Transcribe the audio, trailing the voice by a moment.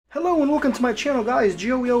Hello and welcome to my channel, guys.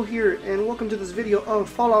 Joey here, and welcome to this video of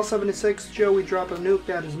Fallout 76. Joey dropping a nuke.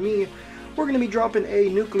 That is me. We're going to be dropping a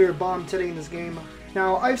nuclear bomb today in this game.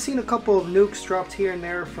 Now, I've seen a couple of nukes dropped here and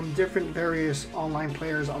there from different various online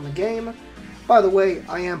players on the game. By the way,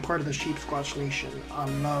 I am part of the Sheep Squatch Nation. I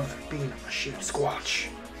love being a Sheep Squatch.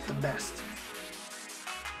 The best.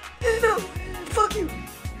 No, fuck you.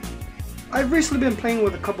 I've recently been playing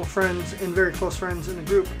with a couple friends and very close friends in the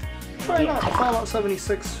group. Trying out Fallout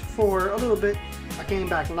 76 for a little bit. I came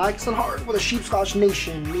back nice and hard with a Sheep Squatch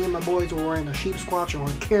Nation. Me and my boys were wearing a Sheep Squatch and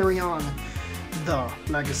we're carry on the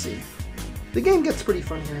legacy. The game gets pretty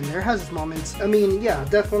fun here and there, has its moments. I mean, yeah,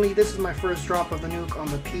 definitely this is my first drop of the nuke on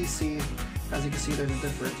the PC. As you can see, there's a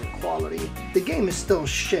difference in quality. The game is still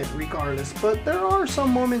shit regardless, but there are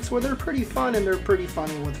some moments where they're pretty fun and they're pretty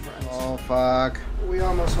funny with friends. Oh fuck. We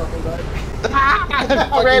almost fucking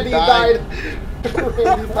died. Randy died.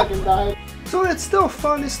 Randy fucking died. So it's still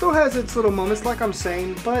fun, it still has its little moments like I'm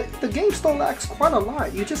saying, but the game still lacks quite a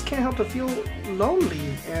lot. You just can't help to feel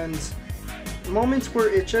lonely and moments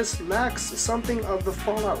where it just lacks something of the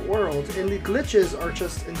Fallout world, and the glitches are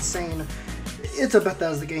just insane. It's a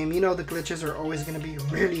Bethesda game, you know the glitches are always going to be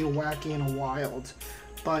really wacky and wild,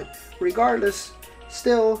 but regardless,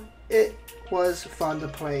 still, it was fun to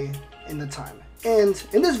play in the time. And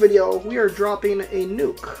in this video, we are dropping a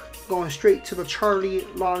nuke, going straight to the Charlie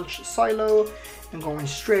launch silo, and going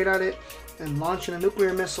straight at it, and launching a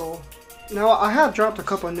nuclear missile. Now, I have dropped a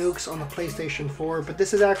couple of nukes on the PlayStation 4, but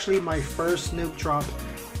this is actually my first nuke drop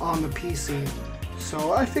on the PC.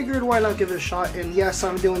 So I figured why not give it a shot, and yes,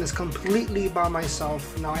 I'm doing this completely by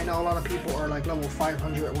myself. Now I know a lot of people are like level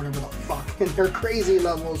 500 or whatever the fuck, and they're crazy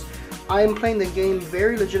levels. I am playing the game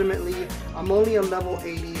very legitimately. I'm only on level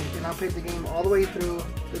 80, and I played the game all the way through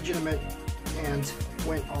legitimate, and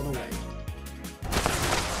went all the way.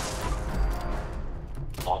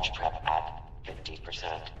 Launch prep at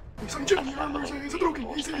 50%. It's broken.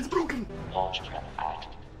 It's broken. Launch prep at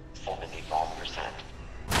 75%.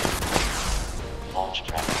 Launch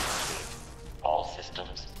prep complete. All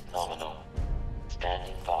systems nominal.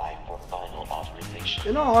 Standing by for final authorization.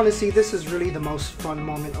 In all honesty, this is really the most fun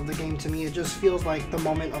moment of the game to me. It just feels like the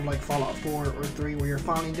moment of like Fallout 4 or 3 where you're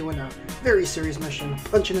finally doing a very serious mission,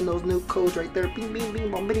 punching in those nuke codes right there. Bing, bing,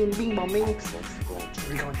 bing, bong, bing, bing, bong, bing.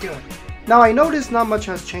 We're gonna do it. Now I noticed not much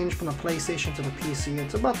has changed from the PlayStation to the PC.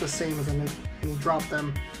 It's about the same as when you drop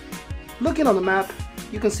them. Looking on the map,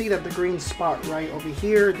 you can see that the green spot right over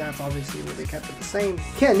here, that's obviously where they kept it the same.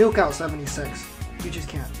 You can't nuke out 76. You just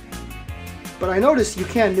can't. But I noticed you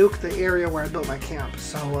can't nuke the area where I built my camp,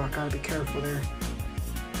 so I gotta be careful there.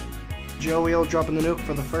 Joey dropping the nuke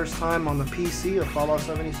for the first time on the PC of Fallout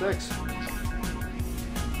 76.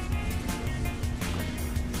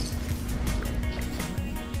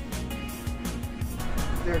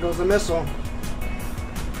 There goes the missile.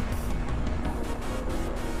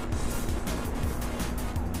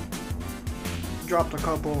 Dropped a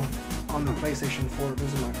couple on the PlayStation 4.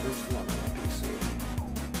 This is my first one on the PC.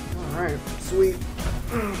 Alright, sweet.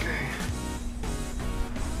 Okay.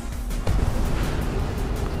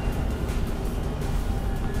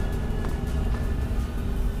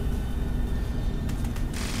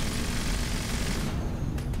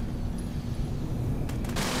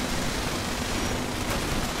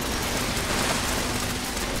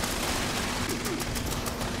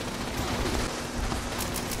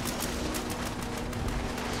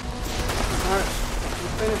 Alright,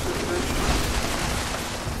 let's finish this bitch.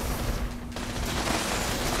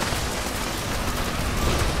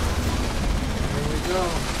 There we go.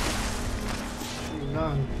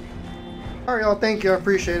 Done. Alright y'all, thank you, I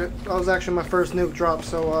appreciate it. That was actually my first nuke drop,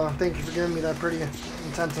 so thank you for giving me that pretty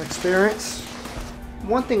intense experience.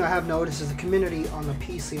 One thing I have noticed is the community on the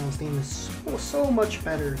PC on Steam is so much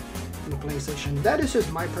better than the PlayStation. That is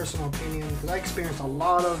just my personal opinion, because I experienced a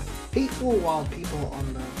lot of hateful, wild people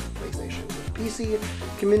on the PlayStation. The PC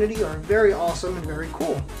community are very awesome and very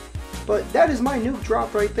cool. But that is my nuke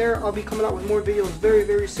drop right there. I'll be coming out with more videos very,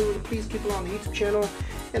 very soon. Please keep it on the YouTube channel,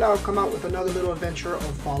 and I'll come out with another little adventure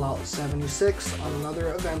of Fallout 76 on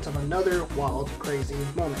another event of another wild, crazy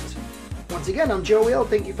moment. Once again, I'm Joey.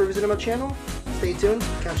 Thank you for visiting my channel. Stay tuned.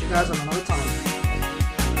 Catch you guys on another time.